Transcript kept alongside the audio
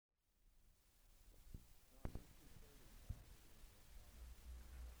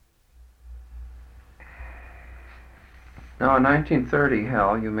Now, in 1930,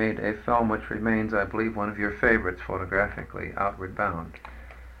 Hal, you made a film which remains, I believe, one of your favorites photographically, Outward Bound.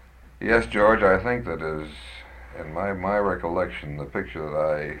 Yes, George, I think that is, in my recollection, the picture that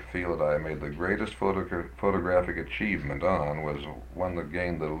I feel that I made the greatest photographic achievement on was one that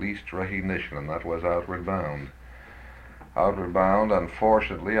gained the least recognition, and that was Outward Bound. Outward Bound,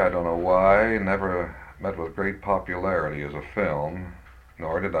 unfortunately, I don't know why, never met with great popularity as a film,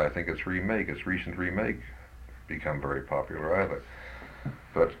 nor did I think its recent remake, become very popular either.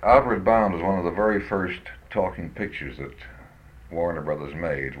 But Outward Bound was one of the very first talking pictures that Warner Brothers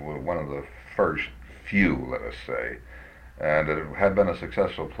made, one of the first few, let us say. And it had been a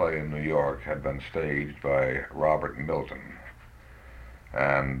successful play in New York, had been staged by Robert Milton.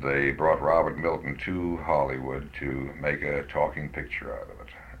 And they brought Robert Milton to Hollywood to make a talking picture out of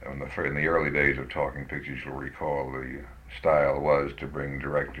it. In the early days of talking pictures, you'll recall the style was to bring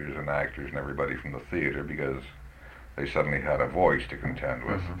directors and actors and everybody from the theater because they suddenly had a voice to contend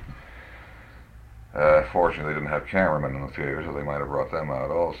with. Fortunately, they didn't have cameramen in the theater, so they might have brought them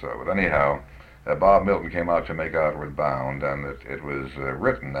out also. But anyhow, Bob Milton came out to make Outward Bound, and it was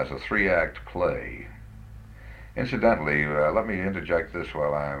written as a three-act play. Incidentally, let me interject this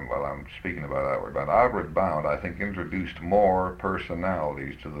while I'm speaking about Outward Bound. Outward Bound, I think, introduced more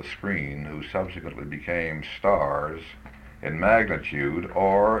personalities to the screen who subsequently became stars in magnitude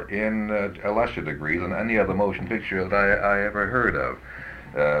or in a lesser degree than any other motion picture that I ever heard of.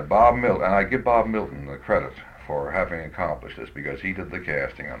 Bob Milton, and I give Bob Milton the credit for having accomplished this because he did the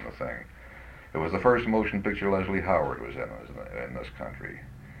casting on the thing. It was the first motion picture Leslie Howard was in this country.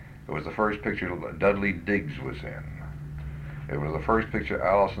 It was the first picture Dudley Diggs was in. It was the first picture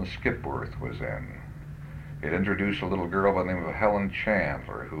Alison Skipworth was in. It introduced a little girl by the name of Helen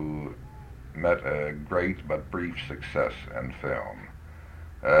Chandler, who met a great but brief success in film.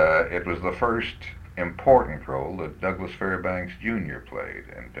 It was the first important role that Douglas Fairbanks Jr. played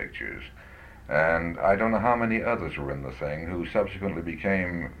in pictures. And I don't know how many others were in the thing who subsequently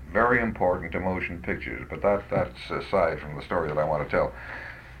became very important to motion pictures, but that's aside from the story that I want to tell.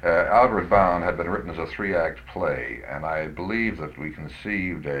 Outward Bound had been written as a three-act play, and I believe that we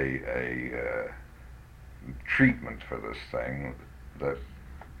conceived a treatment for this thing that,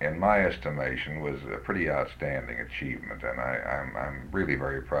 in my estimation, was a pretty outstanding achievement, and I'm really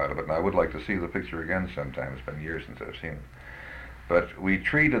very proud of it, and I would like to see the picture again sometime. It's been years since I've seen it. But we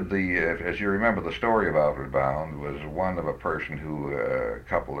treated as you remember, the story of Outward Bound was one of a person who, a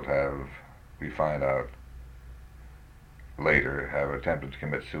couple that have, we find out later, have attempted to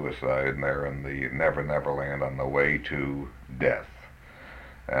commit suicide, and they're in the Never Never Land on the way to death.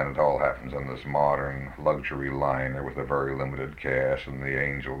 And it all happens on this modern luxury liner with a very limited cast, and the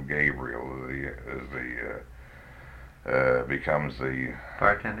angel Gabriel becomes the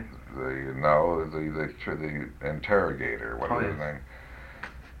bartender. The interrogator. What was his name?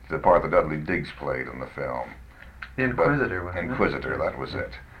 The part that Dudley Diggs played in the film. The Inquisitor. Inquisitor, that was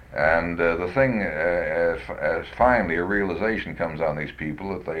it. And the thing, as finally a realization comes on these people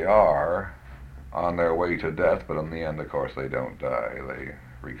that they are on their way to death, but in the end, of course, they don't die. They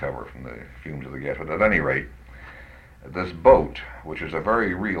recover from the fumes of the gas. But at any rate, this boat, which is a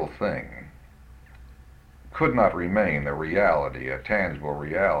very real thing, could not remain a reality, a tangible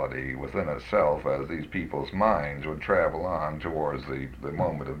reality within itself, as these people's minds would travel on towards the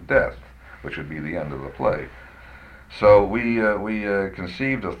moment of death, which would be the end of the play. So we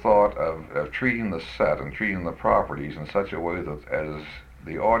conceived a thought of treating the set and treating the properties in such a way that as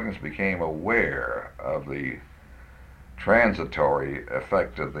the audience became aware of the transitory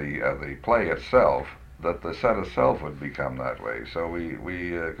effect of the play itself, that the set itself would become that way. So we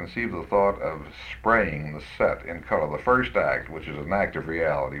conceived the thought of spraying the set in color. The first act, which is an act of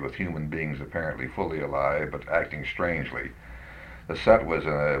reality with human beings apparently fully alive but acting strangely, the set was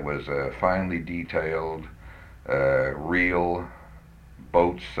finely detailed, real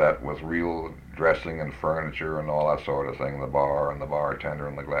boat set with real dressing and furniture and all that sort of thing. The bar and the bartender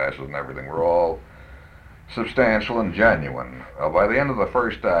and the glasses and everything were all substantial and genuine. By the end of the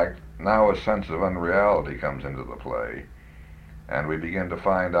first act, now a sense of unreality comes into the play, and we begin to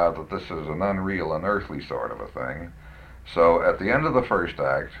find out that this is an unreal, unearthly sort of a thing. So at the end of the first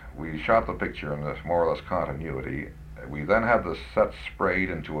act, we shot the picture in this more or less continuity. We then had the set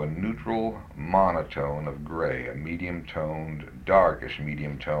sprayed into a neutral monotone of gray, a medium-toned, darkish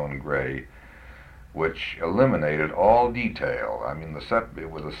medium-toned gray, which eliminated all detail. I mean, the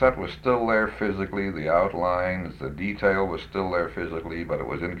set was still there physically, the outlines, the detail was still there physically, but it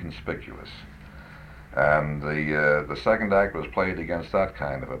was inconspicuous. And the second act was played against that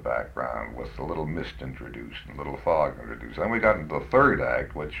kind of a background, with a little mist introduced and a little fog introduced. Then we got into the third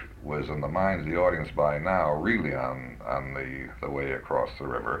act, which was in the mind of the audience by now really on the way across the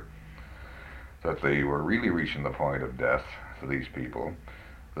river, that they were really reaching the point of death for these people.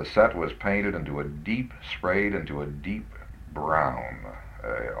 The set was painted sprayed into a deep brown,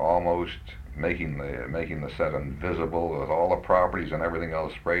 almost making the set invisible, with all the properties and everything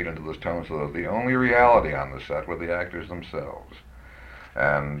else sprayed into this tone, so that the only reality on the set were the actors themselves.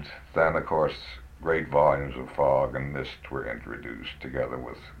 And then, of course, great volumes of fog and mist were introduced, together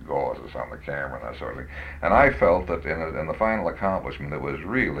with gauzes on the camera and that sort of thing. And I felt that in the final accomplishment, it was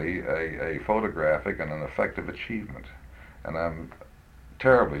really a photographic and an effective achievement. And I'm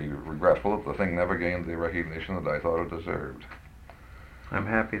terribly regretful that the thing never gained the recognition that I thought it deserved. I'm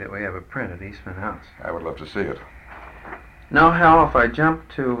happy that we have a print at Eastman House. I would love to see it. Now, Hal, if I jump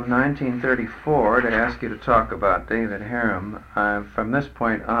to 1934 to ask you to talk about David Harum, from this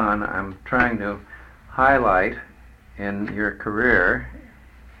point on, I'm trying to highlight in your career.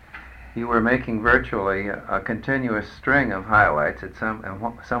 You were making virtually a continuous string of highlights. It's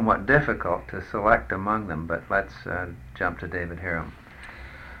somewhat difficult to select among them, but let's jump to David Harum.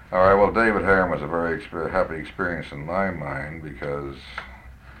 All right, well, David Harum was a very happy experience in my mind, because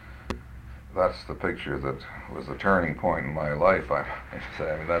that's the picture that was the turning point in my life. I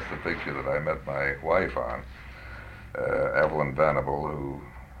mean, that's the picture that I met my wife on. Evelyn Venable, who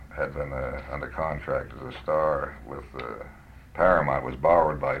had been under contract as a star with Paramount, was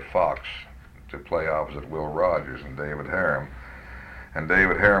borrowed by Fox to play opposite Will Rogers and David Harum. And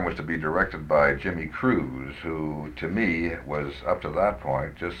David Harum was to be directed by Jimmy Cruz, who, to me, was, up to that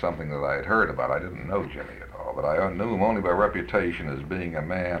point, just something that I had heard about. I didn't know Jimmy at all, but I knew him only by reputation as being a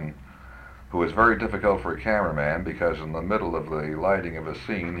man who was very difficult for a cameraman, because in the middle of the lighting of a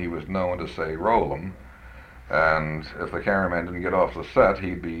scene, he was known to say, "Roll 'em," and if the cameraman didn't get off the set,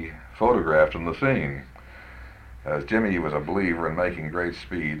 he'd be photographed in the scene. As Jimmy was a believer in making great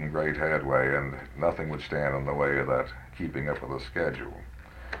speed and great headway, and nothing would stand in the way of that keeping up with the schedule.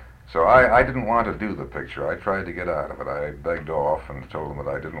 So I didn't want to do the picture. I tried to get out of it. I begged off and told them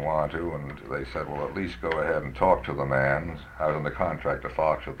that I didn't want to, and they said, well, at least go ahead and talk to the man. I was under contract to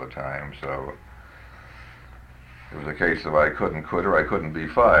Fox at the time, so it was a case of I couldn't quit or I couldn't be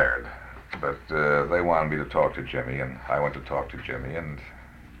fired. But they wanted me to talk to Jimmy, and I went to talk to Jimmy, and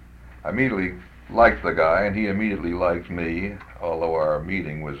I immediately liked the guy, and he immediately liked me, although our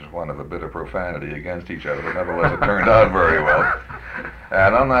meeting was one of a bit of profanity against each other, but nevertheless it turned out very well.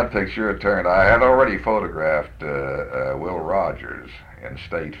 And on that picture, I had already photographed Will Rogers in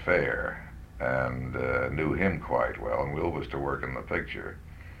State Fair, and knew him quite well, and Will was to work in the picture.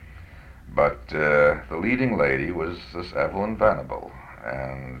 But the leading lady was this Evelyn Venable,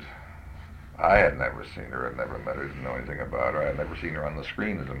 and I had never seen her, I'd never met her, didn't know anything about her. I had never seen her on the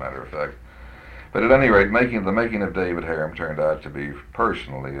screen, as a matter of fact. But at any rate, the making of David Harum turned out to be,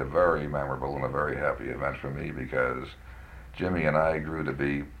 personally, a very memorable and a very happy event for me, because Jimmy and I grew to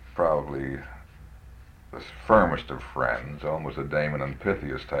be probably the firmest of friends, almost a Damon and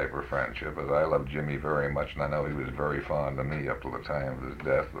Pythias type of friendship, as I loved Jimmy very much, and I know he was very fond of me up to the time of his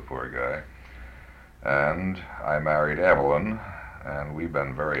death, the poor guy. And I married Evelyn, and we've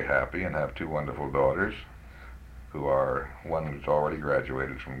been very happy and have two wonderful daughters, who are, one who's already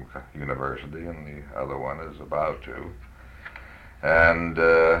graduated from university and the other one is about to. And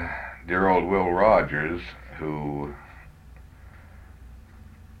dear old Will Rogers, who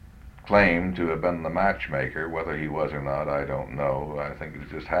claimed to have been the matchmaker, whether he was or not, I don't know. I think it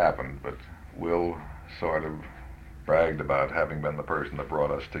just happened, but Will sort of bragged about having been the person that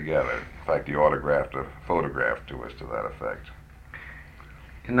brought us together. In fact, he autographed a photograph to us to that effect.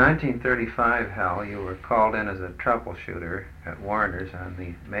 In 1935, Hal, you were called in as a troubleshooter at Warner's on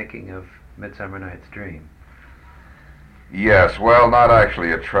the making of Midsummer Night's Dream. Yes, well, not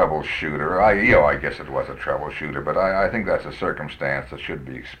actually a troubleshooter. I guess it was a troubleshooter, but I think that's a circumstance that should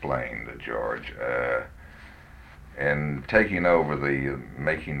be explained, George. In taking over the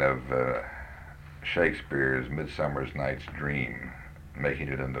making of Shakespeare's Midsummer Night's Dream, making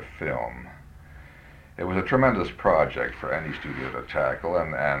it into film, it was a tremendous project for any studio to tackle,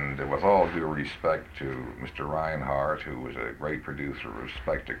 and with all due respect to Mr. Reinhardt, who was a great producer of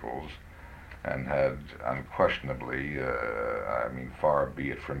spectacles, and had unquestionably, far be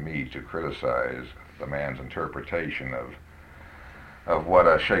it from me to criticize the man's interpretation of what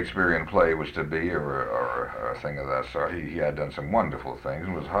a Shakespearean play was to be, or a thing of that sort. He had done some wonderful things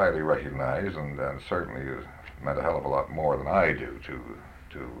and was highly recognized, and certainly meant a hell of a lot more than I do to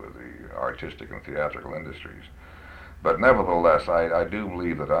the artistic and theatrical industries. But nevertheless, I do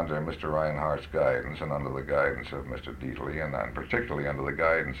believe that under Mr. Reinhardt's guidance and under the guidance of Mr. Dietley, and particularly under the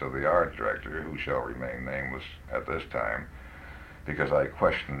guidance of the art director, who shall remain nameless at this time, because I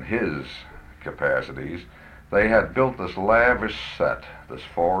question his capacities, they had built this lavish set, this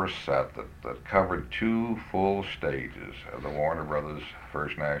forest set that covered 2 full stages of the Warner Brothers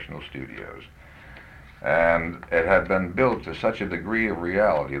First National Studios. And it had been built to such a degree of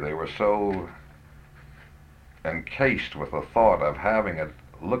reality, they were so encased with the thought of having it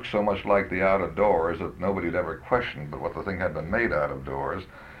look so much like the out of doors that nobody had ever questioned but what the thing had been made out of doors,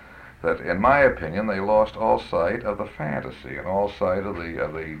 that in my opinion they lost all sight of the fantasy and all sight of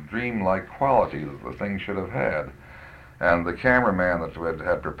the dreamlike quality that the thing should have had. And the cameraman that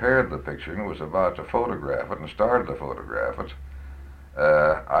had prepared the picture and was about to photograph it and started to photograph it,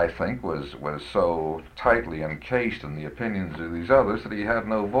 I think was so tightly encased in the opinions of these others that he had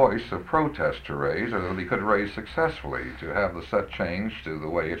no voice of protest to raise, or that he could raise successfully to have the set changed to the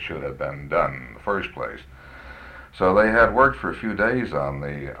way it should have been done in the first place. So they had worked for a few days on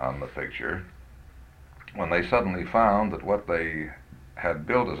the picture when they suddenly found that what they had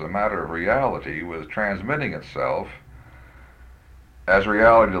built as a matter of reality was transmitting itself as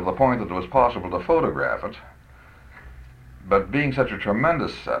reality to the point that it was possible to photograph it. But being such a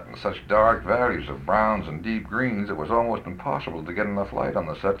tremendous set and such dark values of browns and deep greens, it was almost impossible to get enough light on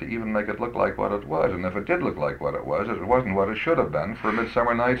the set to even make it look like what it was. And if it did look like what it wasn't what it should have been for A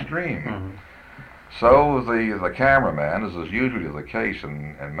Midsummer Night's Dream. Mm-hmm. So the cameraman, as is usually the case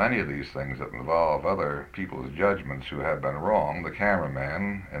in many of these things that involve other people's judgments who have been wrong, the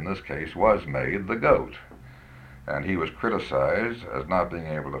cameraman, in this case, was made the goat. And he was criticized as not being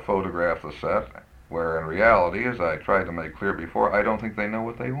able to photograph the set, where in reality, as I tried to make clear before, I don't think they know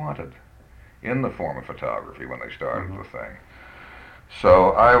what they wanted in the form of photography when they started the thing.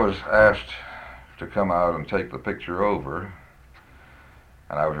 So I was asked to come out and take the picture over,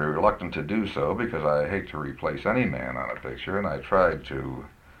 and I was reluctant to do so because I hate to replace any man on a picture, and I tried to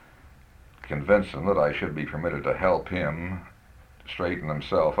convince him that I should be permitted to help him straighten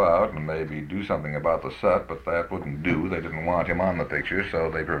himself out and maybe do something about the set, but that wouldn't do. They didn't want him on the picture, so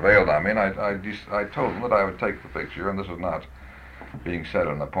they prevailed on me, and I told them that I would take the picture, and this is not being said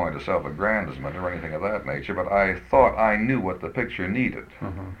on the point of self-aggrandizement or anything of that nature, but I thought I knew what the picture needed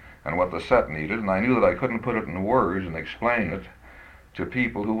and what the set needed, and I knew that I couldn't put it in words and explain it to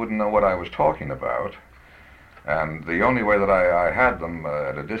people who wouldn't know what I was talking about, and the only way that I had them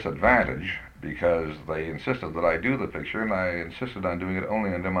at a disadvantage, because they insisted that I do the picture, and I insisted on doing it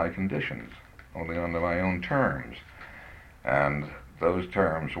only under my conditions, only under my own terms. And those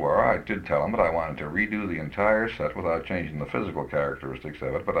terms were, I did tell them that I wanted to redo the entire set without changing the physical characteristics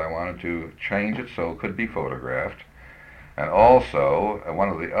of it, but I wanted to change it so it could be photographed. And also, one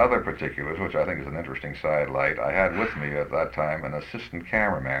of the other particulars, which I think is an interesting sidelight, I had with me at that time an assistant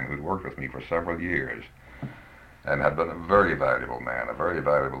cameraman who'd worked with me for several years and had been a very valuable man, a very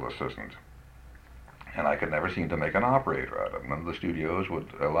valuable assistant. And I could never seem to make an operator out of him. None of the studios would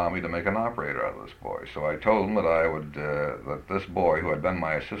allow me to make an operator out of this boy. So I told him that I would, that this boy who had been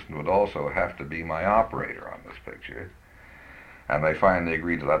my assistant would also have to be my operator on this picture. And they finally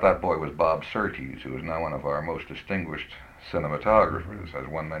agreed to that. That boy was Bob Surtees, who is now one of our most distinguished cinematographers, has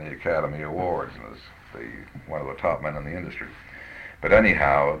won many Academy Awards, and is one of the top men in the industry. But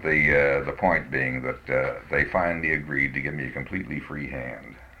anyhow, the point being that they finally agreed to give me a completely free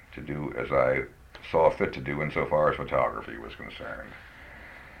hand to do as I saw fit to do insofar as photography was concerned.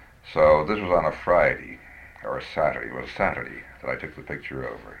 So this was on a Friday, or a Saturday. It was Saturday that I took the picture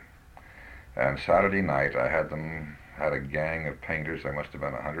over. And Saturday night I had a gang of painters, there must have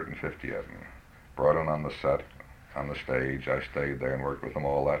been 150 of them, brought in on the set, on the stage. I stayed there and worked with them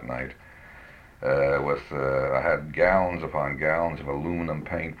all that night. I had gallons upon gallons of aluminum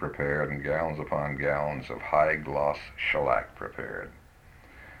paint prepared and gallons upon gallons of high gloss shellac prepared.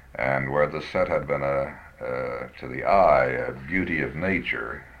 And where the set had been to the eye, a beauty of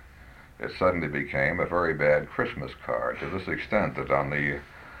nature, it suddenly became a very bad Christmas card, to this extent that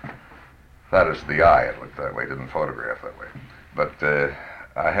that is the eye, it looked that way, didn't photograph that way. But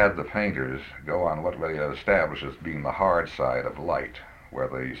I had the painters go on what they had established as being the hard side of light, where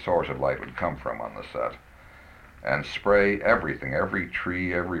the source of light would come from on the set, and spray everything, every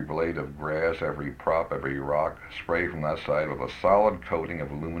tree, every blade of grass, every prop, every rock, spray from that side with a solid coating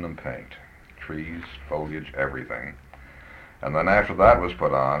of aluminum paint. Trees, foliage, everything. And then after that was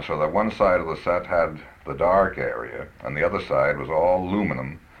put on, so that one side of the set had the dark area, and the other side was all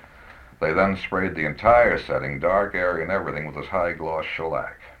aluminum, they then sprayed the entire setting, dark area and everything, with this high gloss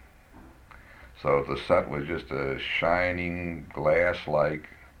shellac. So the set was just a shining, glass-like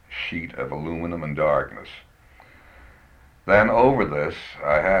sheet of aluminum and darkness. Then over this,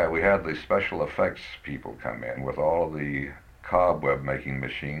 we had the special effects people come in with all of the cobweb making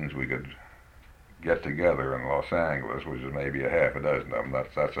machines we could get together in Los Angeles, which is maybe a half a dozen of them.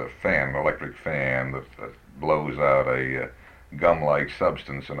 That's a fan, an electric fan that blows out a gum-like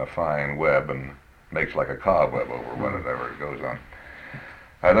substance in a fine web and makes like a cobweb over whatever it goes on.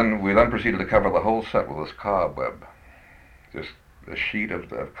 We then proceeded to cover the whole set with this cobweb, just a sheet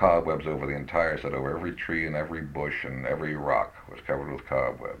of cobwebs over the entire set, over every tree and every bush and every rock was covered with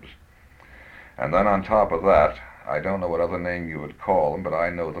cobwebs. And then on top of that, I don't know what other name you would call them, but I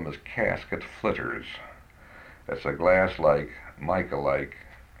know them as casket flitters. It's a glass-like, mica-like,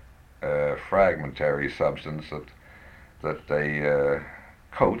 fragmentary substance that they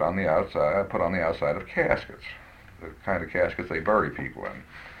coat on the outside, put on the outside of caskets, the kind of caskets they bury people in.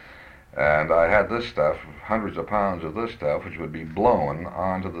 And I had this stuff, hundreds of pounds of this stuff, which would be blown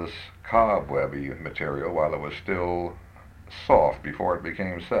onto this cobwebby material while it was still soft before it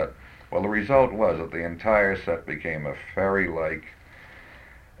became set. Well, the result was that the entire set became a fairy-like,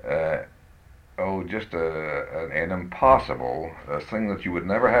 just an impossible thing that you would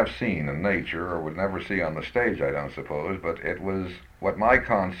never have seen in nature or would never see on the stage, I don't suppose, but it was what my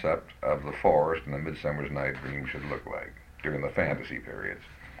concept of the forest and the Midsummer's Night Dream should look like during the fantasy periods.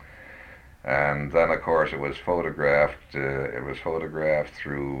 And then, of course, it was photographed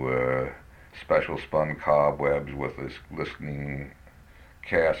through special spun cobwebs with this glistening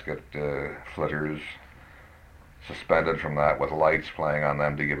casket flitters suspended from that with lights playing on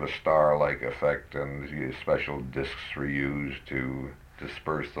them to give a star-like effect, and special discs were used to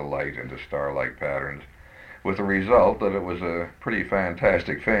disperse the light into star-like patterns, with the result that it was a pretty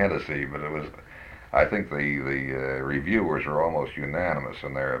fantastic fantasy. But it was, I think the reviewers were almost unanimous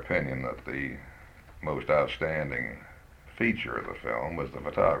in their opinion that the most outstanding feature of the film was the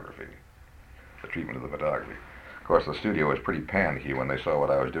photography, the treatment of the photography. Of course, the studio was pretty panicky when they saw what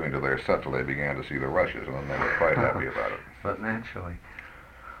I was doing to their set till they began to see the rushes, and then they were quite happy about it. But naturally.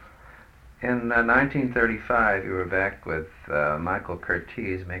 In 1935, you were back with Michael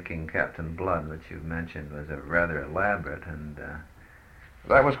Curtiz making Captain Blood, which you mentioned was a rather elaborate and...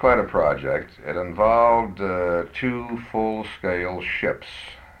 That was quite a project. It involved two full-scale ships,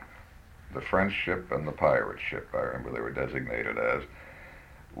 the French ship and the pirate ship, I remember they were designated as,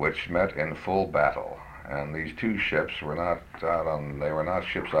 which met in full battle. And these two ships were not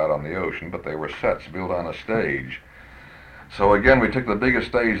ships out on the ocean, but they were sets built on a stage. So again, we took the biggest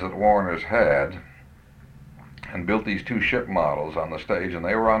stage that Warner's had and built these two ship models on the stage, and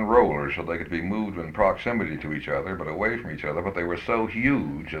they were on rollers so they could be moved in proximity to each other but away from each other, but they were so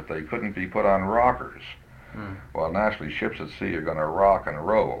huge that they couldn't be put on rockers. Well, naturally, ships at sea are going to rock and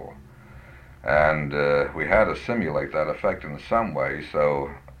roll, and we had to simulate that effect in some way,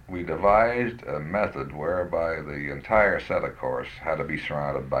 so we devised a method whereby the entire set, of course, had to be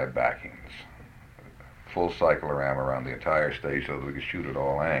surrounded by backings. Full cyclorama around the entire stage so that we could shoot at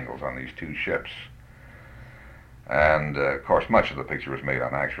all angles on these two ships. And, of course, much of the picture was made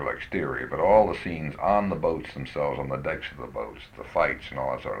on actual exterior, but all the scenes on the boats themselves, on the decks of the boats, the fights and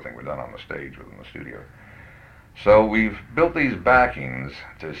all that sort of thing were done on the stage within the studio. So we've built these backings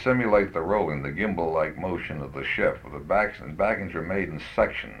to simulate the rolling, the gimbal-like motion of the ship. The backings were made in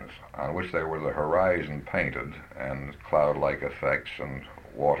sections on which there was a horizon painted and cloud-like effects and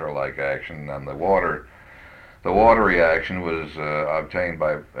water-like action, and the watery action was obtained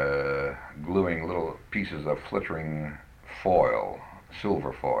by gluing little pieces of flittering foil,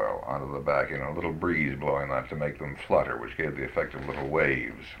 silver foil, onto the backing, and a little breeze blowing that to make them flutter, which gave the effect of little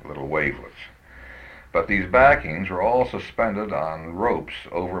waves, little wavelets. But these backings were all suspended on ropes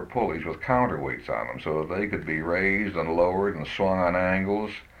over pulleys with counterweights on them so that they could be raised and lowered and swung on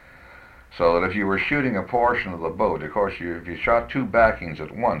angles, so that if you were shooting a portion of the boat, of course, if you shot two backings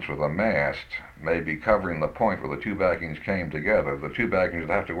at once with a mast, maybe covering the point where the two backings came together, the two backings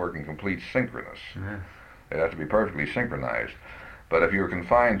would have to work in complete synchronous. They'd have to be perfectly synchronized. But if you were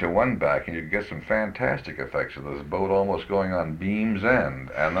confined to one backing, you'd get some fantastic effects of this boat almost going on beam's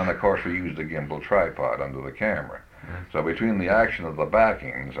end. And then, of course, we used a gimbal tripod under the camera. So between the action of the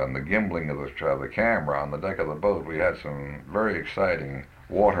backings and the gimbling of the camera on the deck of the boat, we had some very exciting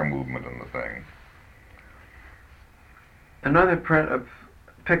water movement in the thing. Another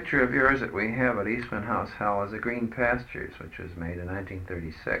picture of yours that we have at Eastman House Hall is The Green Pastures, which was made in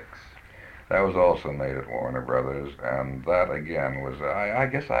 1936. That was also made at Warner Brothers, and that again was, I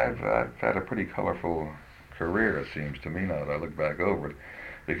guess I've had a pretty colorful career, it seems to me, now that I look back over it,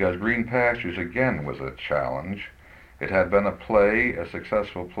 because Green Pastures again was a challenge. It had been a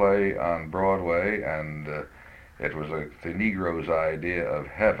successful play on Broadway, and it was the Negro's idea of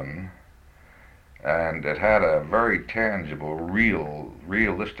heaven, and it had a very tangible,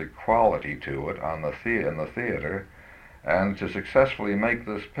 realistic quality to it in the theater. And to successfully make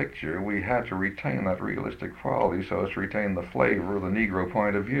this picture, we had to retain that realistic quality so as to retain the flavor of the Negro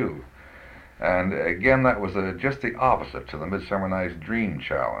point of view. And again, that was just the opposite to the Midsummer Night's Dream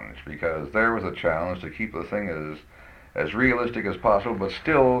challenge, because there was a challenge to keep the thing as realistic as possible, but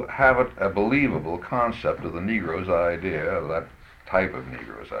still have it a believable concept of the Negro's idea, of that type of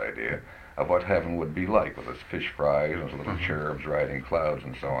Negro's idea, of what heaven would be like, with its fish fries and its little cherubs riding clouds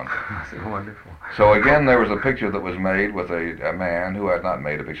and so on. That's wonderful. So again, there was a picture that was made with a man who had not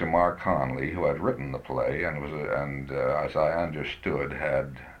made a picture, Mark Connelly, who had written the play and as I understood,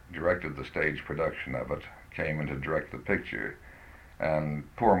 had directed the stage production of it, came in to direct the picture. And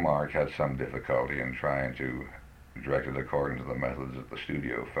poor Mark had some difficulty in trying to direct it according to the methods that the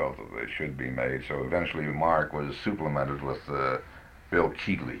studio felt that they should be made. So eventually Mark was supplemented with Bill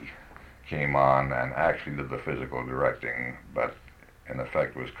Keighley, came on and actually did the physical directing, but in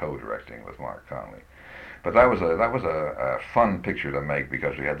effect was co-directing with Mark Connelly. But that was a fun picture to make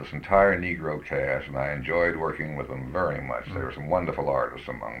because we had this entire Negro cast, and I enjoyed working with them very much. There were some wonderful artists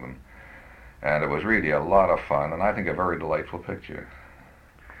among them, and it was really a lot of fun, and I think a very delightful picture.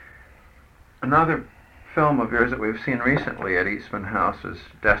 Another film of yours that we've seen recently at Eastman House is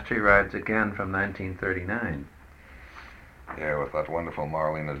Destry Rides Again from 1939. Yeah, with that wonderful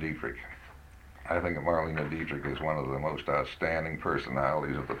Marlene Dietrich. I think Marlene Dietrich is one of the most outstanding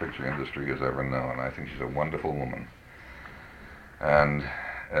personalities that the picture industry has ever known. I think she's a wonderful woman. And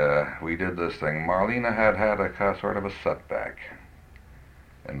we did this thing. Marlene had a sort of a setback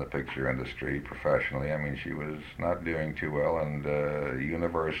in the picture industry professionally. I mean, she was not doing too well, and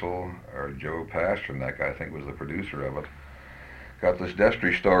Universal, or Joe Pasternak, I think, was the producer of it, got this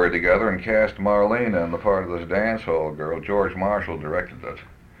Destry story together and cast Marlene in the part of this dance hall girl. George Marshall directed it.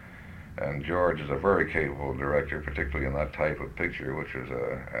 And George is a very capable director, particularly in that type of picture, which is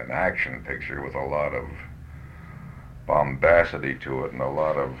an action picture with a lot of bombacity to it and a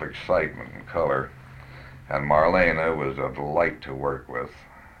lot of excitement and color. And Marlene was a delight to work with.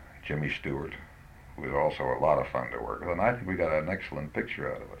 Jimmy Stewart was also a lot of fun to work with, and I think we got an excellent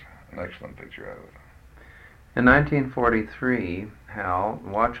picture out of it. An excellent picture out of it. In 1943, Hal,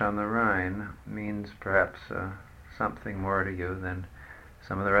 Watch on the Rhine means perhaps something more to you than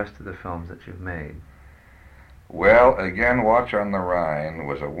some of the rest of the films that you've made. Well, again, Watch on the Rhine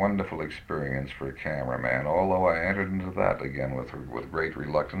was a wonderful experience for a cameraman, although I entered into that again with great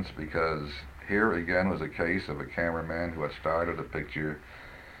reluctance, because here again was a case of a cameraman who had started a picture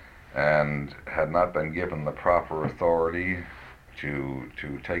and had not been given the proper authority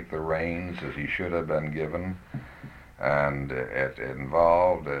to take the reins as he should have been given. And it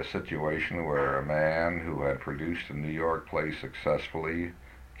involved a situation where a man who had produced a New York play successfully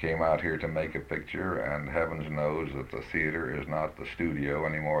came out here to make a picture, and heavens knows that the theater is not the studio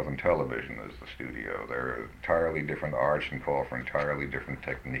any more than television is the studio. They're entirely different arts and call for entirely different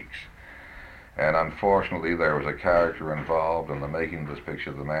techniques. And unfortunately, there was a character involved in the making of this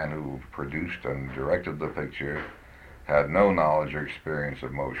picture. The man who produced and directed the picture had no knowledge or experience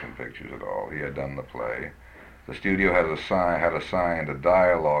of motion pictures at all. He had done the play. The studio had assigned a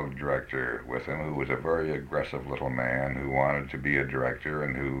dialogue director with him who was a very aggressive little man who wanted to be a director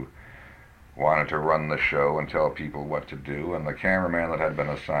and who wanted to run the show and tell people what to do. And the cameraman that had been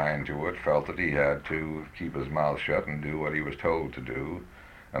assigned to it felt that he had to keep his mouth shut and do what he was told to do.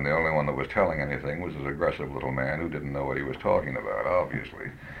 And the only one that was telling anything was this aggressive little man who didn't know what he was talking about, obviously.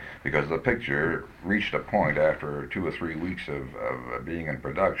 Because the picture reached a point after 2 or 3 weeks of being in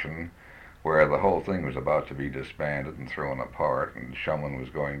production where the whole thing was about to be disbanded and thrown apart, and Shumlin was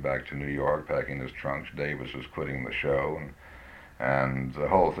going back to New York packing his trunks, Davis was quitting the show, and the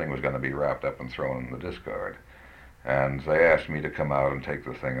whole thing was going to be wrapped up and thrown in the discard. And they asked me to come out and take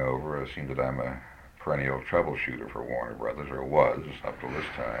the thing over. It seemed that I'm a perennial troubleshooter for Warner Brothers, or was up to this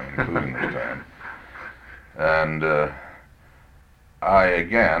time, including this time. And I,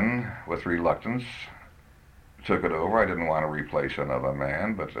 again, with reluctance, took it over. I didn't want to replace another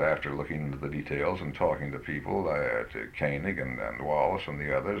man, but after looking into the details and talking to people, to Koenig and Wallace and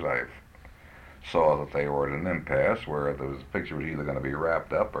the others, I saw that they were at an impasse where the picture was either going to be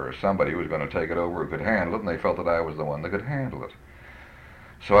wrapped up or somebody was going to take it over who could handle it, and they felt that I was the one that could handle it.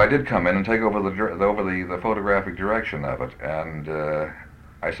 So I did come in and take over the photographic direction of it, and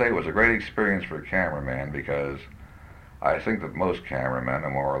I say it was a great experience for a cameraman, because I think that most cameramen are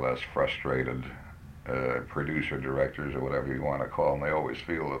more or less frustrated producer, directors, or whatever you want to call them. They always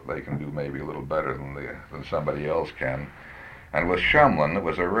feel that they can do maybe a little better than somebody else can. And with Shumlin, it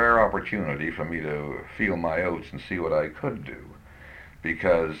was a rare opportunity for me to feel my oats and see what I could do.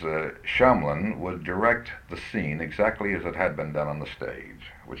 because Shumlin would direct the scene exactly as it had been done on the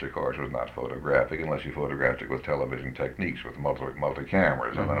stage, which of course was not photographic unless you photographed it with television techniques with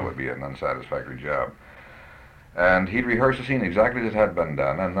multi-cameras, and then it would be an unsatisfactory job. And he'd rehearse the scene exactly as it had been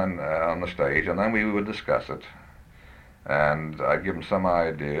done, and then on the stage, and then we would discuss it. And I'd give him some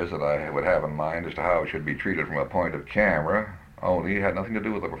ideas that I would have in mind as to how it should be treated from a point of camera, only it had nothing to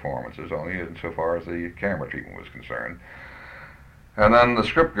do with the performances, only insofar as the camera treatment was concerned. And then the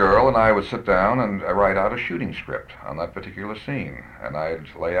script girl and I would sit down and write out a shooting script on that particular scene. And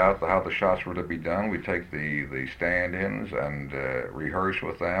I'd lay out how the shots were to be done. We'd take the stand-ins and rehearse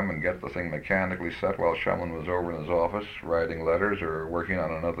with them and get the thing mechanically set while Shumlin was over in his office writing letters or working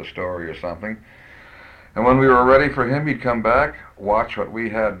on another story or something. And when we were ready for him, he'd come back, watch what we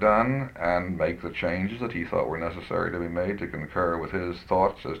had done, and make the changes that he thought were necessary to be made to concur with his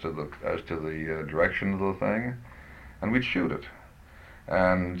thoughts as to the direction of the thing, and we'd shoot it.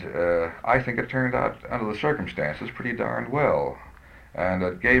 And I think it turned out, under the circumstances, pretty darned well. And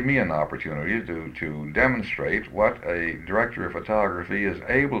it gave me an opportunity to demonstrate what a director of photography is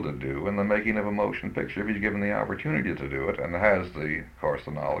able to do in the making of a motion picture if he's given the opportunity to do it and has, of course,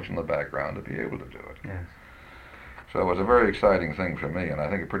 the knowledge and the background to be able to do it. Yes. So it was a very exciting thing for me, and I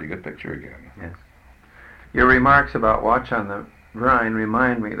think a pretty good picture again. Yes. Your remarks about Watch on the Rhine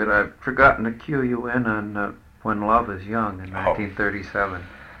remind me that I've forgotten to cue you in on When Love Is Young in 1937.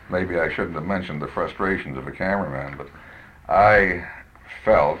 Maybe I shouldn't have mentioned the frustrations of a cameraman, but I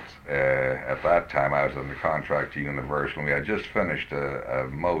felt at that time I was under contract to Universal, and we had just finished a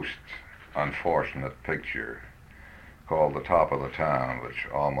most unfortunate picture called The Top of the Town, which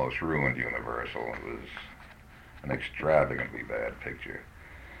almost ruined Universal. It was an extravagantly bad picture.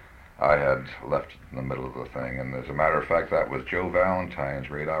 I had left in the middle of the thing, and as a matter of fact, that was Joe Valentine's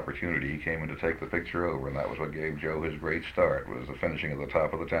great opportunity. He came in to take the picture over, and that was what gave Joe his great start, was the finishing of The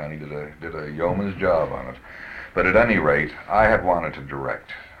Top of the Town. He did a yeoman's job on it. But at any rate, I had wanted to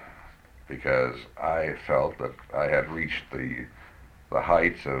direct because I felt that I had reached the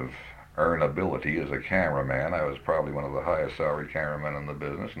heights of earnability as a cameraman. I was probably one of the highest salaried cameramen in the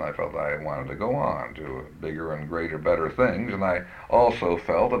business, and I felt I wanted to go on to bigger and greater, better things. And I also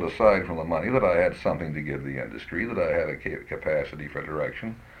felt that aside from the money, that I had something to give the industry, that I had a capacity for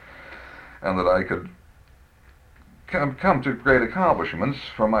direction, and that I could come to great accomplishments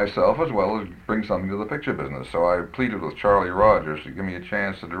for myself as well as bring something to the picture business. So I pleaded with Charlie Rogers to give me a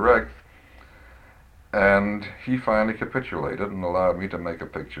chance to direct, and he finally capitulated and allowed me to make a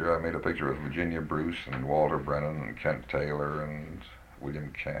picture. I made a picture of Virginia Bruce and Walter Brennan and Kent Taylor and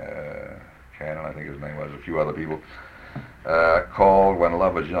William Cannon, I think his name was, a few other people, called When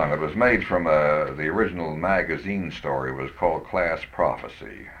Love Is Young. It was made from the original magazine story. It was called Class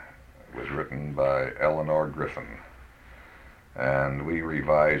Prophecy. It was written by Eleanor Griffin. And we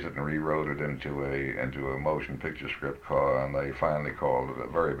revised it and rewrote it into a motion picture script, and they finally called it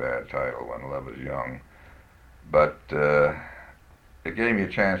a very bad title, When Love Is Young. But it gave me a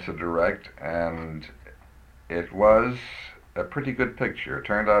chance to direct, and it was a pretty good picture. It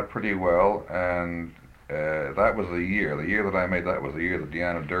turned out pretty well, and that was the year that I made that was the year that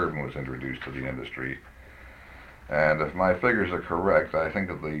Deanna Durbin was introduced to the industry. And if my figures are correct, I think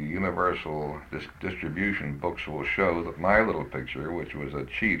that the Universal distribution books will show that my little picture, which was a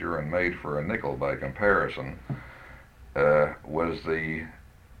cheater and made for a nickel by comparison, was the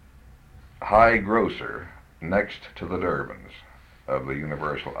high grosser next to the Durbins of the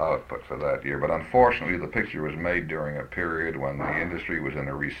Universal output for that year. But unfortunately, the picture was made during a period when the industry was in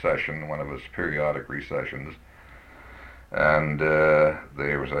a recession, one of its periodic recessions. And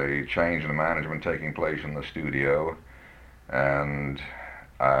there was a change in management taking place in the studio, and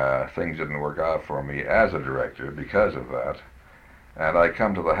things didn't work out for me as a director because of that. And I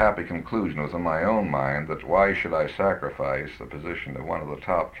come to the happy conclusion within my own mind that why should I sacrifice the position of one of the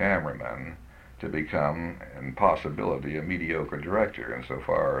top cameramen to become, in possibility, a mediocre director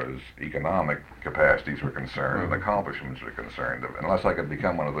insofar as economic capacities were concerned and accomplishments were concerned. Unless I could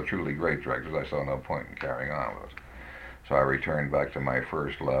become one of the truly great directors, I saw no point in carrying on with it. So I returned back to my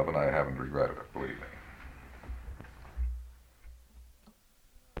first love, and I haven't regretted it, believe me.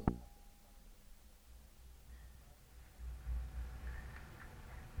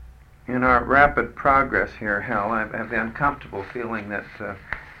 In our rapid progress here, Hal, I have the uncomfortable feeling that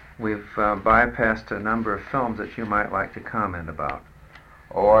we've bypassed a number of films that you might like to comment about.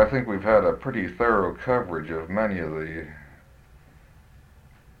 Oh, I think we've had a pretty thorough coverage of many of the,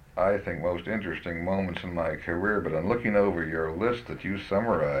 I think, most interesting moments in my career, but in looking over your list that you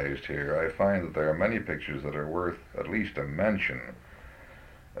summarized here, I find that there are many pictures that are worth at least a mention.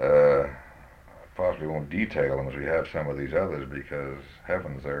 Possibly we won't detail them as we have some of these others, because,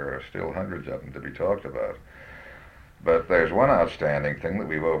 heavens, there are still hundreds of them to be talked about. But there's one outstanding thing that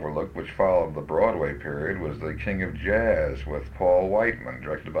we've overlooked, which followed the Broadway period, was The King of Jazz with Paul Whiteman,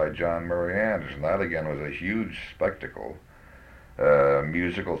 directed by John Murray Anderson. That, again, was a huge spectacle.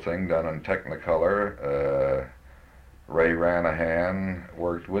 Musical thing done in Technicolor. Ray Ranahan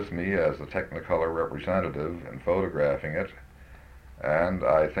worked with me as the Technicolor representative in photographing it. And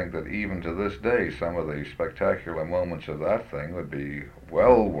I think that even to this day, some of the spectacular moments of that thing would be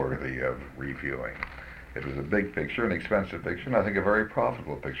well worthy of reviewing. It was a big picture, an expensive picture, and I think a very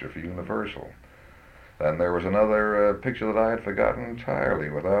profitable picture for Universal. Then there was another picture that I had forgotten entirely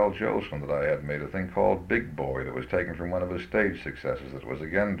with Al Jolson that I had made, a thing called Big Boy, that was taken from one of his stage successes. That was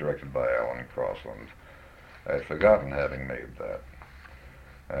again directed by Alan Crosland. I had forgotten having made that.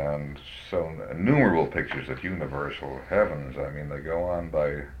 And so innumerable pictures at Universal. Heavens, I mean, they go on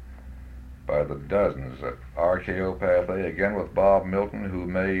by the dozens. At RKO Pathé, again with Bob Milton, who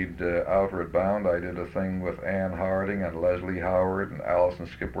made Outward Bound. I did a thing with Anne Harding and Leslie Howard and Alison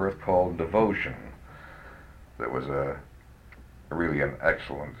Skipworth called Devotion. That was really an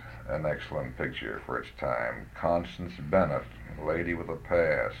excellent picture for its time. Constance Bennett, Lady with a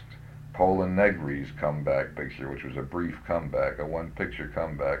Past. Pola Negri's comeback picture, which was a brief comeback, a one-picture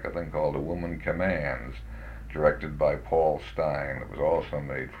comeback, a thing called A Woman Commands, directed by Paul Stein. It was also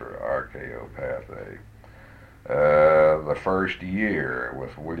made for RKO Pathé. The First Year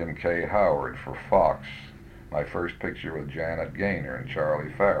with William K. Howard for Fox. My first picture with Janet Gaynor and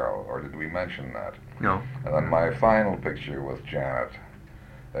Charlie Farrell, or did we mention that? No. And then my final picture with Janet,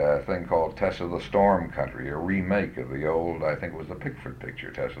 a thing called Tessa the Storm Country, a remake of the old, I think it was the Pickford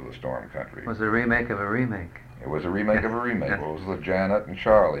picture, Tessa the Storm Country. It was a remake of a remake. It was a remake of a remake. It was with Janet and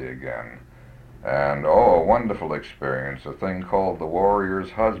Charlie again. And, oh, a wonderful experience, a thing called The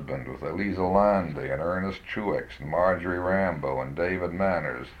Warrior's Husband with Eliza Landy and Ernest Truex and Marjorie Rambeau and David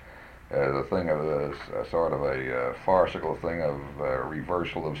Manners. The thing of a sort of a farcical thing of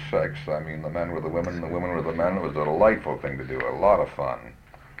reversal of sex. I mean, the men were the women and the women were the men. It was a delightful thing to do, a lot of fun.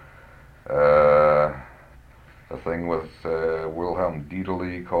 A thing with Wilhelm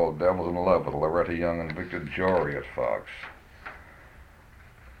Dieterle called Devils in Love with Loretta Young and Victor Jory at Fox.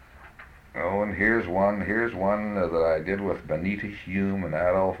 Oh, and here's one that I did with Benita Hume and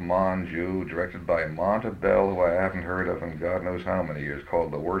Adolphe Menjou, directed by Montabelle, who I haven't heard of in God knows how many years,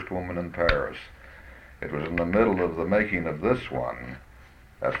 called The Worst Woman in Paris. It was in the middle of the making of this one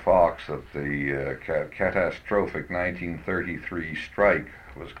at Fox that the catastrophic 1933 strike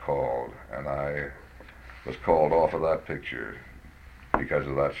was called, and I was called off of that picture because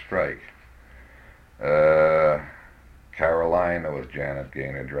of that strike. Carolina with Janet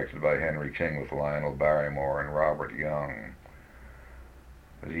Gaynor, directed by Henry King with Lionel Barrymore and Robert Young.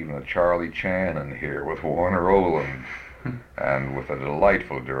 There's even a Charlie Chan in here with Warner Oland and with a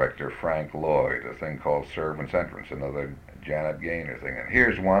delightful director, Frank Lloyd, a thing called Servant's Entrance, another Janet Gaynor thing. And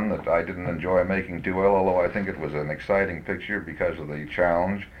here's one that I didn't enjoy making too well, although I think it was an exciting picture because of the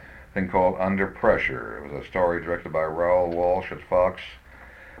challenge, a thing called Under Pressure. It was a story directed by Raoul Walsh at Fox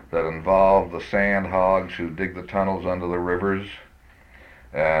that involved the sandhogs who dig the tunnels under the rivers,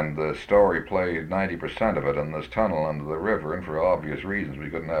 and the story played 90% of it in this tunnel under the river, and for obvious reasons we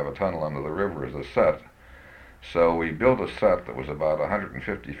couldn't have a tunnel under the river as a set. So we built a set that was about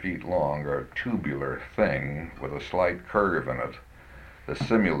 150 feet long, or a tubular thing with a slight curve in it that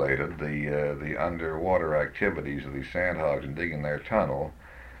simulated the underwater activities of these sandhogs in digging their tunnel.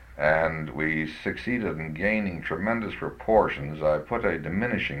 And we succeeded in gaining tremendous proportions. I put a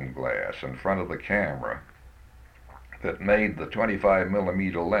diminishing glass in front of the camera that made the 25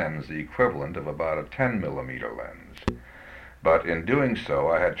 millimeter lens the equivalent of about a 10 millimeter lens. But in doing so,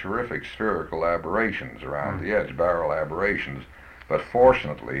 I had terrific spherical aberrations around the edge, barrel aberrations. But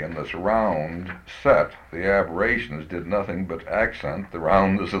fortunately, in this round set, the aberrations did nothing but accent the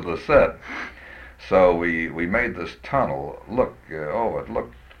roundness of the set. So we made this tunnel look, it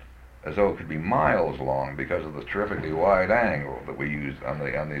looked as though it could be miles long because of the terrifically wide angle that we used on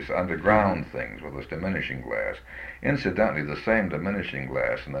these underground things with this diminishing glass. Incidentally, the same diminishing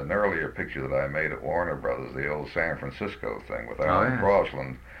glass in an earlier picture that I made at Warner Brothers, the old San Francisco thing with Alan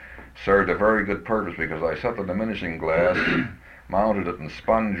Crosland, served a very good purpose because I set the diminishing glass, mounted it in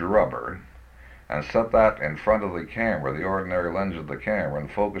sponge rubber, and set that in front of the camera, the ordinary lens of the camera, and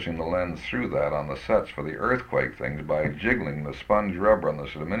focusing the lens through that on the sets for the earthquake things by jiggling the sponge rubber on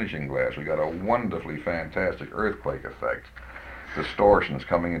this diminishing glass. We got a wonderfully fantastic earthquake effect, distortions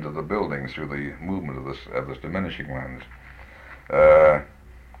coming into the buildings through the movement of this diminishing lens.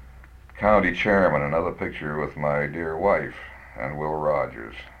 County Chairman, another picture with my dear wife and Will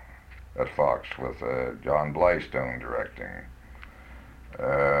Rogers. at Fox with John Blystone directing.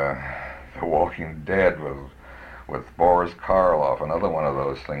 The Walking Dead with Boris Karloff, another one of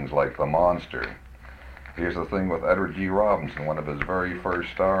those things like The Monster. Here's the thing with Edward G. Robinson, one of his very first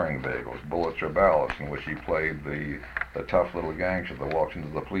starring vehicles, Bullets or Ballots, in which he played the tough little gangster that walks into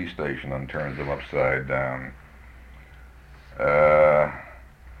the police station and turns them upside down. A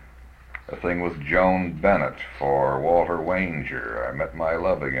thing with Joan Bennett for Walter Wanger, I Met My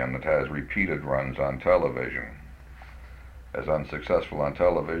Love Again, that has repeated runs on television. As unsuccessful on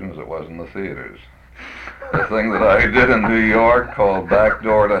television as it was in the theaters. A thing that I did in New York called Back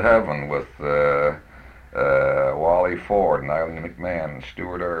Door to Heaven with Wally Ford and Eileen McMahon and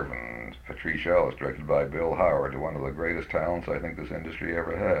Stuart Irvin and Patrice Ellis, directed by Bill Howard, one of the greatest talents I think this industry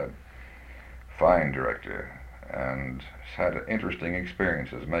ever had. Fine director. And had interesting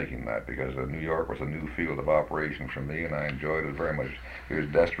experiences making that because New York was a new field of operation for me and I enjoyed it very much. Here's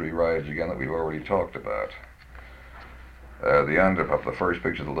Destry Rides Again that we've already talked about. The Underpup, the first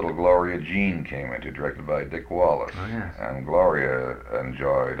picture the little Gloria Jean came into, directed by Dick Wallace. Oh, yes. And Gloria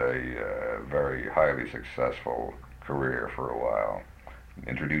enjoyed a very highly successful career for a while.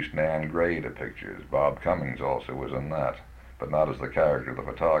 Introduced Nan Gray to pictures. Bob Cummings also was in that, but not as the character, the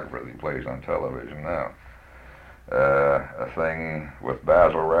photographer that he plays on television now. A thing with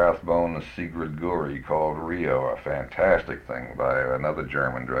Basil Rathbone and Sigrid Guri called Rio, a fantastic thing by another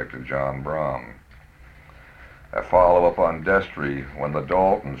German director, John Brahm. A follow-up on Destry, When the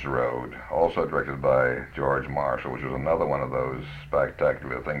Daltons Rode, also directed by George Marshall, which was another one of those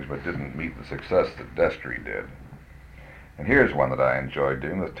spectacular things, but didn't meet the success that Destry did. And here's one that I enjoyed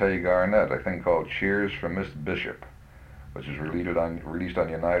doing with Tay Garnett, a thing called Cheers for Miss Bishop, which is released on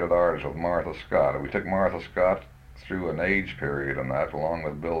United Artists with Martha Scott. And we took Martha Scott through an age period on that, along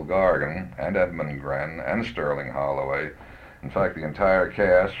with Bill Gargan and Edmund Grenn and Sterling Holloway. In fact, the entire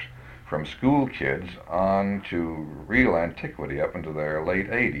cast, from school kids on to real antiquity up into their late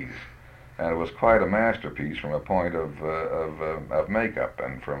 80s. And it was quite a masterpiece from a point of makeup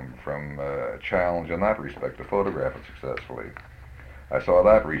and from challenge in that respect to photograph it successfully. I saw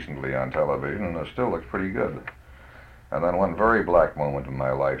that recently on television and it still looks pretty good. And then one very black moment in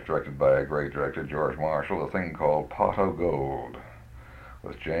my life, directed by a great director, George Marshall, a thing called Pot o' Gold,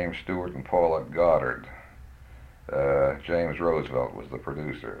 with James Stewart and Paulette Goddard. James Roosevelt was the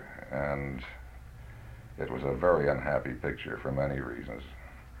producer, and it was a very unhappy picture for many reasons.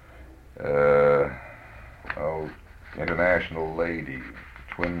 International Lady,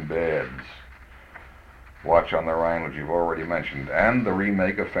 Twin Beds, Watch on the Rhine, which you've already mentioned, and the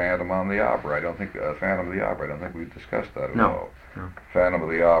remake of Phantom on the Opera. I don't think we've discussed that at all. No. Phantom of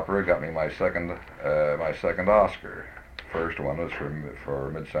the Opera got me my second Oscar. First one was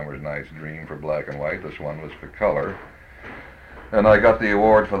for Midsummer Night's Dream for black and white. This one was for color. And I got the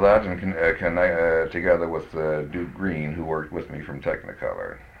award for that, and together with Duke Green, who worked with me from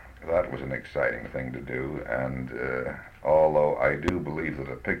Technicolor. That was an exciting thing to do, and although I do believe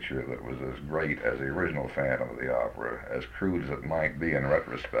that a picture that was as great as the original Phantom of the Opera, as crude as it might be in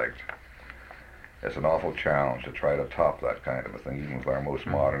retrospect, it's an awful challenge to try to top that kind of a thing, even with our most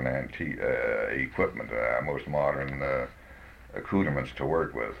modern equipment, our most modern accoutrements to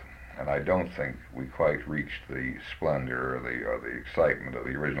work with. And I don't think we quite reached the splendor or the excitement of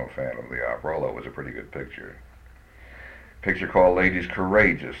the original Phantom of the Opera, although it was a pretty good picture. Picture called Ladies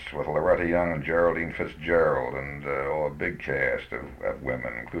Courageous, with Loretta Young and Geraldine Fitzgerald, and a big cast of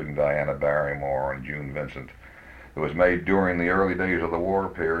women, including Diana Barrymore and June Vincent. It was made during the early days of the war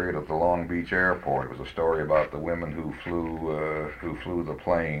period at the Long Beach airport. It was a story about the women who flew the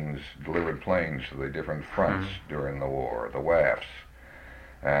planes, delivered planes to the different fronts during the war, the WAFs.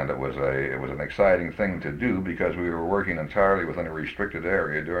 And it was an exciting thing to do because we were working entirely within a restricted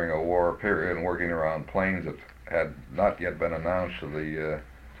area during a war period and working around planes that had not yet been announced to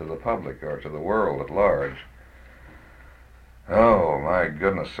the public or to the world at large. Oh my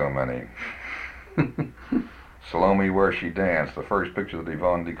goodness, so many. Salome Where She Danced, the first picture that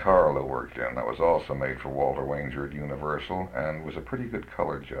Yvonne DiCarlo worked in. That was also made for Walter Wanger at Universal and was a pretty good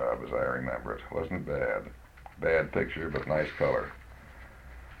color job as I remember it. Wasn't bad. Bad picture, but nice color.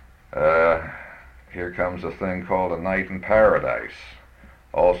 Here comes a thing called A Night in Paradise,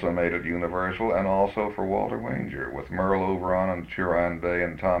 also made at Universal and also for Walter Wanger, with Merle Oberon and Turan Bay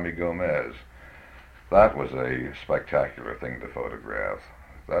and Tommy Gomez. That was a spectacular thing to photograph.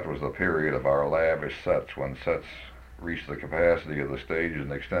 That was the period of our lavish sets, when sets reached the capacity of the stages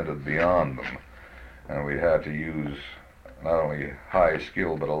and extended beyond them. And we had to use not only high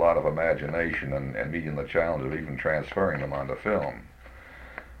skill, but a lot of imagination and meeting the challenge of even transferring them onto film.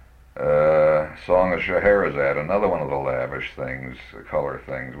 Song of Scheherazade, another one of the lavish things, the color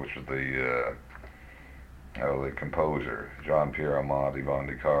things, which is the composer, John Pierre Amand, Ivan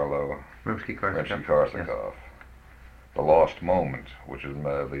Di Rimsky-Korsakov. Rimsky-Korsakov. Yes. The Lost Moment, which is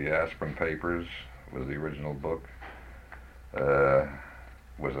the Aspirin Papers, was the original book.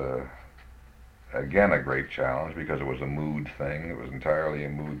 Was again a great challenge because it was a mood thing. It was entirely a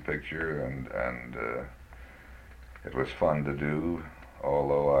mood picture, and it was fun to do,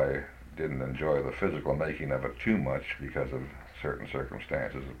 although I didn't enjoy the physical making of it too much because of certain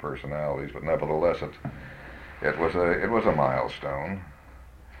circumstances and personalities, but nevertheless it was a milestone.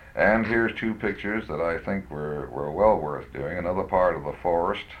 And here's two pictures that I think were well worth doing. Another part of the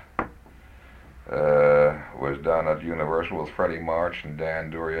forest was done at Universal with Freddie March and Dan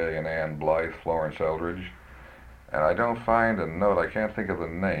Duryea and Ann Blythe, Florence Eldridge. And I don't find a note, I can't think of the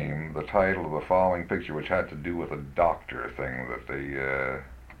name, the title of the following picture, which had to do with a doctor thing that they,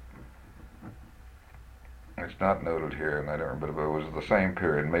 it's not noted here, and I don't remember, but it was the same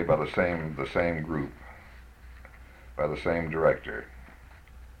period, made by the same group, by the same director.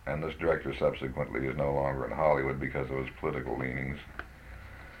 And this director subsequently is no longer in Hollywood because of his political leanings.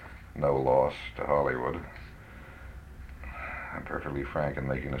 No loss to Hollywood. I'm perfectly frank in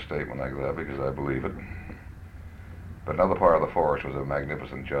making a statement like that because I believe it. But another part of the forest was a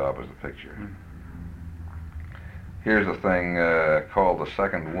magnificent job as a picture. Here's a thing called The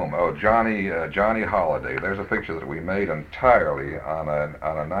Second Woman. Oh, Johnny Holiday. There's a picture that we made entirely on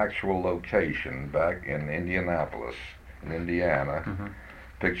an actual location back in Indianapolis, in Indiana. Mm-hmm.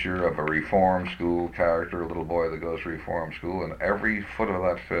 Picture of a reform school character, a little boy that goes to reform school, and every foot of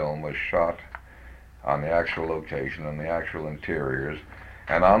that film was shot on the actual location and the actual interiors.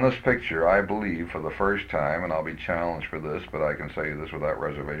 And on this picture, I believe for the first time, and I'll be challenged for this, but I can say this without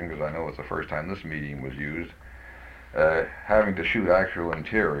reservation because I know it's the first time this medium was used, having to shoot actual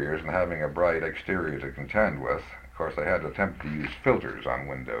interiors and having a bright exterior to contend with. Of course, they had attempted to use filters on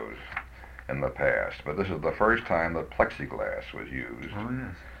windows in the past, but this is the first time that plexiglass was used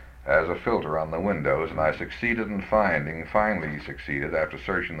as a filter on the windows, and I finally succeeded after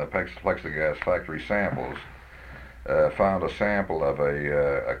searching the plexiglass factory samples, found a sample of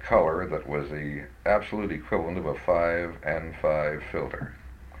a color that was the absolute equivalent of a 5N5 filter.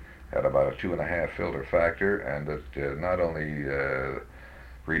 Had about a 2.5 filter factor, and it not only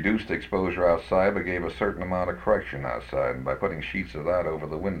reduced exposure outside, but gave a certain amount of correction outside. And by putting sheets of that over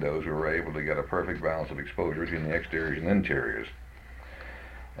the windows, we were able to get a perfect balance of exposure between the exteriors and interiors.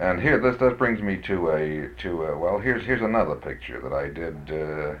 And here, this brings me well, here's another picture that I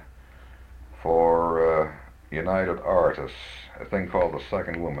did for United Artists, a thing called The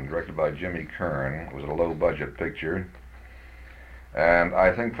Second Woman, directed by Jimmy Kern. It was a low-budget picture. And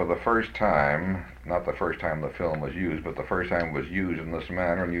I think for the first time, not the first time the film was used, but the first time it was used in this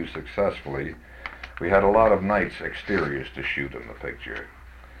manner and used successfully, we had a lot of nights exteriors to shoot in the picture.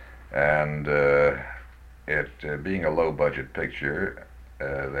 And it being a low-budget picture,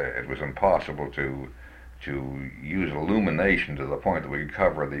 it was impossible to use illumination to the point that we could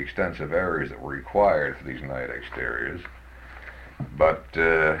cover the extensive areas that were required for these night exteriors. But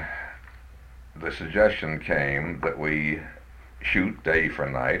the suggestion came that we shoot day for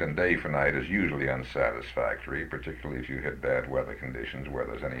night, and day for night is usually unsatisfactory, particularly if you hit bad weather conditions where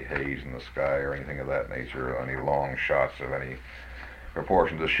there's any haze in the sky or anything of that nature, or any long shots of any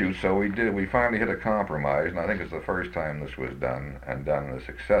proportion to shoot. So we finally hit a compromise, and I think it's the first time this was done, and done as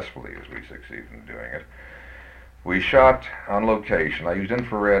successfully as we succeeded in doing it. We shot on location. I used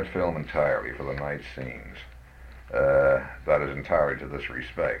infrared film entirely for the night scenes. That is entirely to this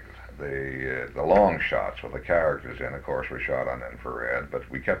respect. The long shots with the characters in, of course, were shot on infrared, but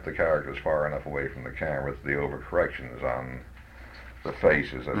we kept the characters far enough away from the camera that the overcorrections on the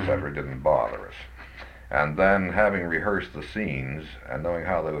faces, etc., didn't bother us. And then, having rehearsed the scenes and knowing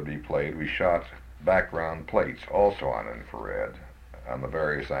how they would be played, we shot background plates also on infrared on the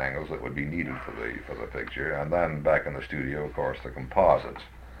various angles that would be needed for the picture. And then back in the studio, of course, the composites,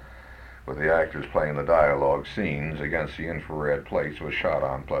 with the actors playing the dialogue scenes against the infrared plates, was shot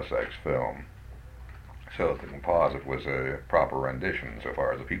on +X film. So the composite was a proper rendition so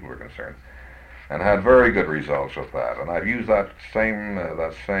far as the people were concerned, and had very good results with that. And I've used that same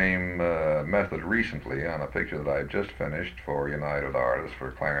method recently on a picture that I've just finished for United Artists,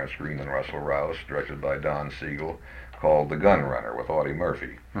 for Clarence Green and Russell Rouse, directed by Don Siegel, called The Gun Runner with Audie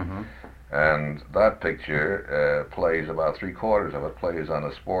Murphy. Mm-hmm. And that picture plays, about 3/4 of it plays on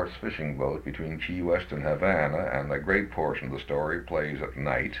a sports fishing boat between Key West and Havana, and a great portion of the story plays at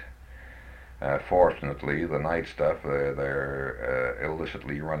night. Fortunately, the night stuff, they're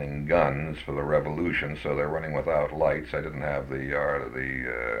illicitly running guns for the revolution, so they're running without lights. I didn't have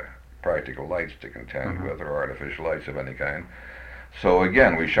the practical lights to contend with, or artificial lights of any kind. So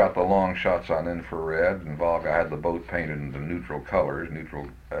again, we shot the long shots on infrared. I had the boat painted into neutral colors,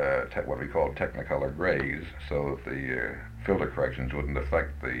 what we call Technicolor grays, so that the filter corrections wouldn't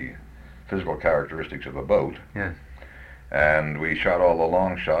affect the physical characteristics of the boat. Yes. And we shot all the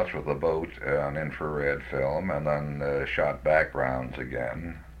long shots with the boat on infrared film, and then shot backgrounds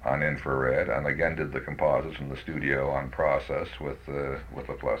again on infrared, and again did the composites in the studio on process with the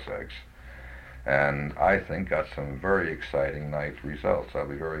Plus X. And I think got some very exciting night results. I'll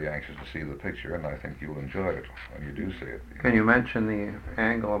be very anxious to see the picture, and I think you'll enjoy it when you do see it. Can you mention the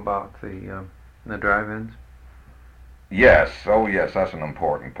angle about the drive-ins? Yes, oh yes, that's an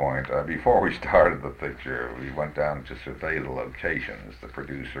important point. Before we started the picture, we went down to survey the locations, the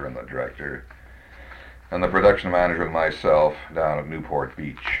producer and the director, and the production manager and myself down at Newport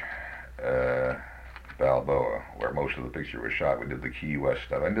Beach, Balboa, where most of the picture was shot. We did the Key West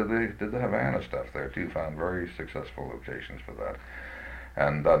stuff, and did the Havana stuff there too. Found very successful locations for that,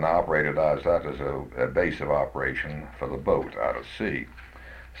 and then operated as that as a base of operation for the boat out at sea.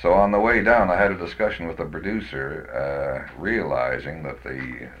 So on the way down, I had a discussion with the producer, realizing that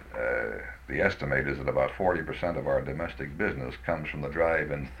the estimate is that about 40% of our domestic business comes from the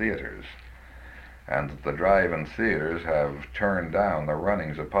drive-in theaters, and that the drive-in theaters have turned down the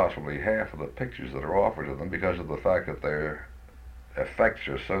runnings of possibly half of the pictures that are offered to them because of the fact that their effects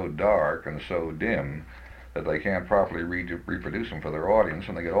are so dark and so dim that they can't properly reproduce them for their audience,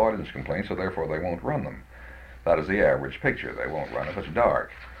 and they get audience complaints, so therefore they won't run them. That is the average picture. They won't run if it's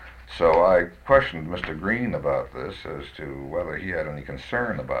dark. So I questioned Mr. Green about this as to whether he had any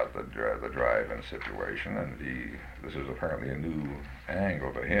concern about the drive-in situation, and this is apparently a new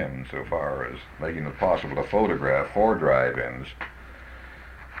angle to him so far as making it possible to photograph for drive-ins.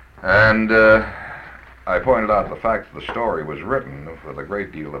 And I pointed out the fact that the story was written with a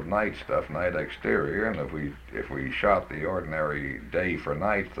great deal of night stuff, night exterior, and if we shot the ordinary day for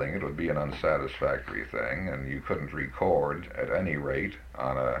night thing, it would be an unsatisfactory thing, and you couldn't record at any rate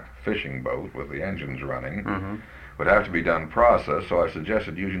on a fishing boat with the engines running. It would have to be done process, so I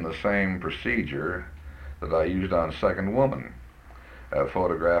suggested using the same procedure that I used on Second Woman,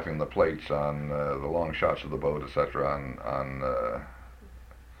 photographing the plates on the long shots of the boat, etc., on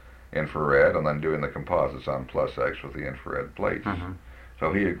infrared, and then doing the composites on Plus X with the infrared plates.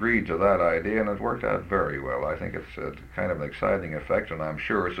 So he agreed to that idea, and it worked out very well. I think it's a kind of an exciting effect, and I'm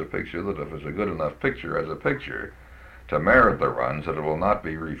sure it's a picture that if it's a good enough picture as a picture to merit the runs, that it will not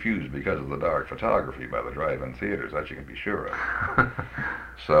be refused because of the dark photography by the drive-in theaters. That you can be sure of.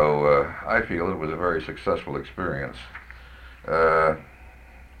 So I feel it was a very successful experience. The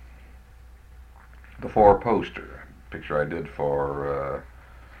four-poster picture I did for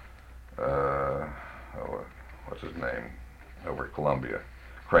what's his name, over at Columbia,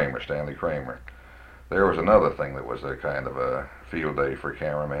 Stanley Kramer. There was another thing that was a kind of a field day for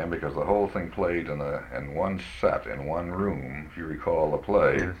cameraman, because the whole thing played in one set, in one room, if you recall the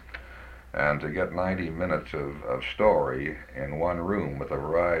play. Yes. And to get 90 minutes of story in one room with a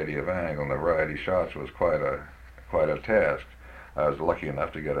variety of angle and a variety of shots was quite a task. I was lucky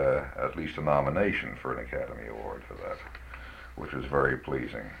enough to get at least a nomination for an Academy Award for that, which was very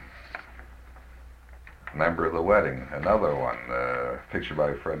pleasing. Member of the Wedding, another one, picture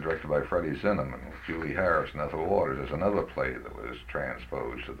directed by Freddie Zinnemann with Julie Harris and Ethel Waters, is another play that was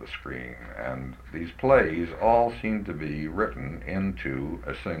transposed to the screen. And these plays all seem to be written into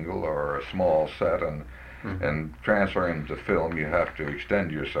a single or a small set, and transferring them to film, you have to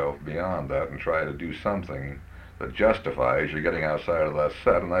extend yourself beyond that and try to do something that justifies you getting outside of that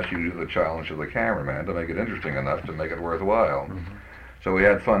set, and that's usually the challenge of the cameraman, to make it interesting enough to make it worthwhile. So we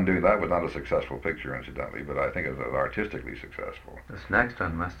had fun doing that. It was not a successful picture, incidentally, but I think it was artistically successful. This next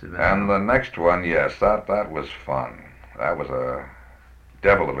one must have been... And the next one, yes, that was fun. That was a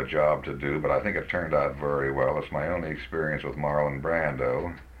devil of a job to do, but I think it turned out very well. It's my only experience with Marlon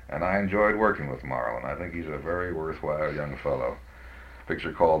Brando, and I enjoyed working with Marlon. I think he's a very worthwhile young fellow.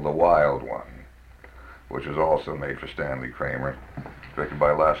 Picture called The Wild One, which was also made for Stanley Kramer, directed by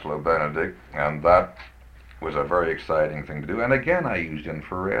Laszlo Benedict, and that was a very exciting thing to do. And again, I used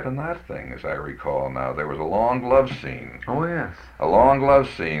infrared in that thing, as I recall now. There was a long glove scene. Oh, yes. A long glove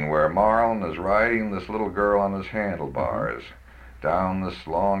scene where Marlon is riding this little girl on his handlebars down this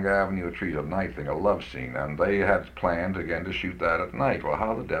long avenue of trees, a night thing, a love scene. And they had planned, again, to shoot that at night. Well,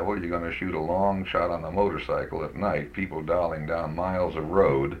 how the devil are you going to shoot a long shot on a motorcycle at night, people dialing down miles of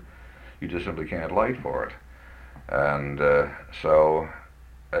road? You just simply can't light for it. And so,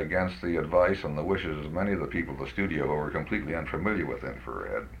 against the advice and the wishes of many of the people at the studio who were completely unfamiliar with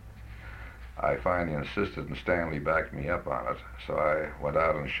infrared, I finally insisted, and Stanley backed me up on it, so I went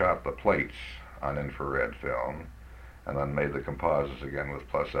out and shot the plates on infrared film, and then made the composites again with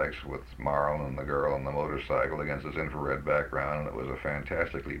Plus X, with Marlin and the girl on the motorcycle against this infrared background, and it was a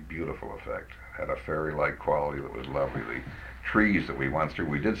fantastically beautiful effect. It had a fairy-like quality that was lovely. The trees that we went through,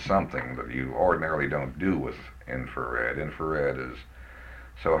 we did something that you ordinarily don't do with infrared. Infrared is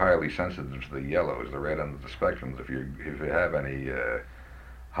so highly sensitive to the yellows, the red end of the spectrum, that if you have any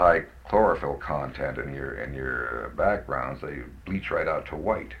high chlorophyll content in your backgrounds, they bleach right out to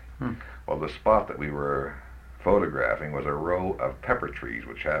white. Well, the spot that we were photographing was a row of pepper trees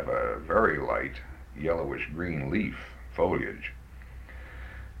which have a very light yellowish green leaf foliage,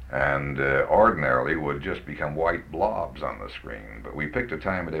 and ordinarily would just become white blobs on the screen. But we picked a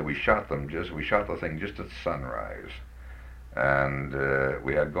time of day, we shot the thing just at sunrise, and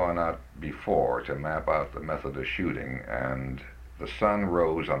we had gone out before to map out the method of shooting, and the sun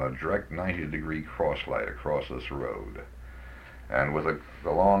rose on a direct 90-degree crosslight across this road, and with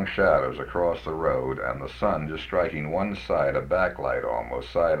the long shadows across the road and the sun just striking one side, a backlight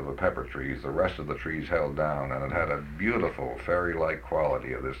almost, side of the pepper trees, the rest of the trees held down, and it had a beautiful fairy-like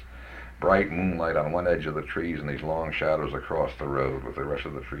quality of this bright moonlight on one edge of the trees and these long shadows across the road with the rest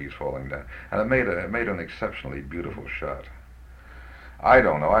of the trees falling down. And it made an exceptionally beautiful shot. I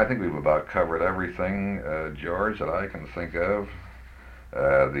don't know, I think we've about covered everything, George, that I can think of.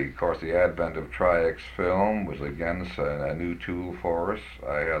 Of course, the advent of Tri-X film was again a new tool for us.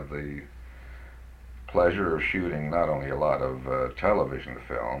 I had the pleasure of shooting not only a lot of television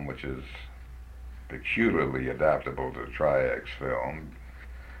film, which is peculiarly adaptable to Tri-X film,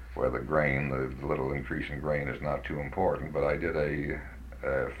 where the grain, the little increase in grain is not too important, but I did a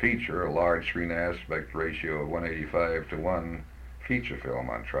feature, a large screen aspect ratio of 185:1 feature film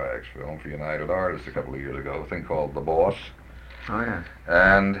on Tri-X film for United Artists a couple of years ago, a thing called The Boss. Oh, yeah.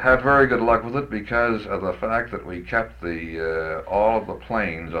 And had very good luck with it because of the fact that we kept all of the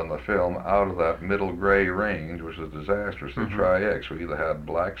planes on the film out of that middle gray range, which was disastrous in Tri-X. We either had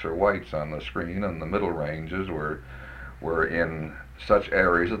blacks or whites on the screen, and the middle ranges were in such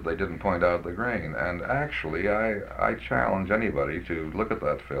areas that they didn't point out the grain. And actually, I challenge anybody to look at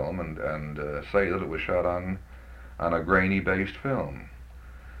that film and say that it was shot on a grainy-based film.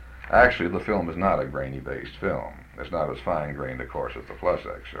 Actually, the film is not a grainy-based film. It's not as fine-grained, of course, as the Plus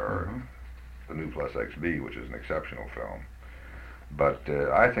X or the new Plus XB, which is an exceptional film. But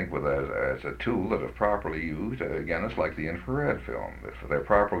I think as a tool that if properly used, again, it's like the infrared film. If they're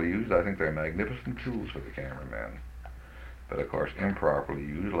properly used, I think they're magnificent tools for the cameraman. But of course, improperly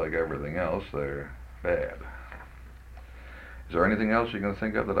used, like everything else, they're bad. Is there anything else you can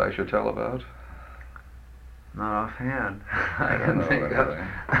think of that I should tell about? Not offhand. I don't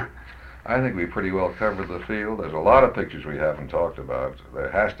know. I think we pretty well covered the field. There's a lot of pictures we haven't talked about. There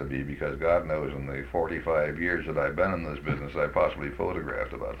has to be, because God knows in the 45 years that I've been in this business, I possibly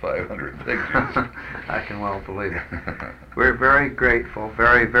photographed about 500 pictures. I can well believe it. We're very grateful,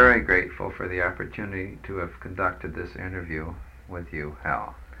 very, very grateful for the opportunity to have conducted this interview with you,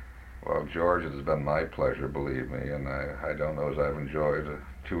 Hal. Well, George, it has been my pleasure, believe me, and I don't know as I've enjoyed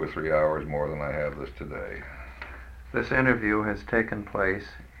 2 or 3 hours more than I have this today. This interview has taken place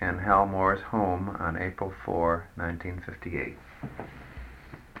in Hal Moore's home on April 4, 1958.